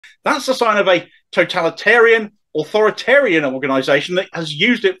That's a sign of a totalitarian, authoritarian organisation that has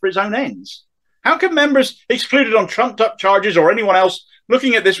used it for its own ends. How can members excluded on trumped-up charges or anyone else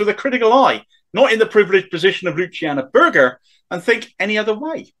looking at this with a critical eye, not in the privileged position of Luciana Berger, and think any other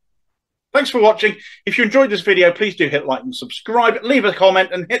way? Thanks for watching. If you enjoyed this video, please do hit like and subscribe, leave a comment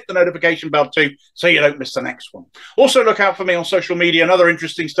and hit the notification bell too so you don't miss the next one. Also look out for me on social media and other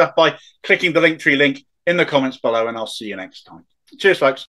interesting stuff by clicking the Linktree link in the comments below, and I'll see you next time. Cheers, folks.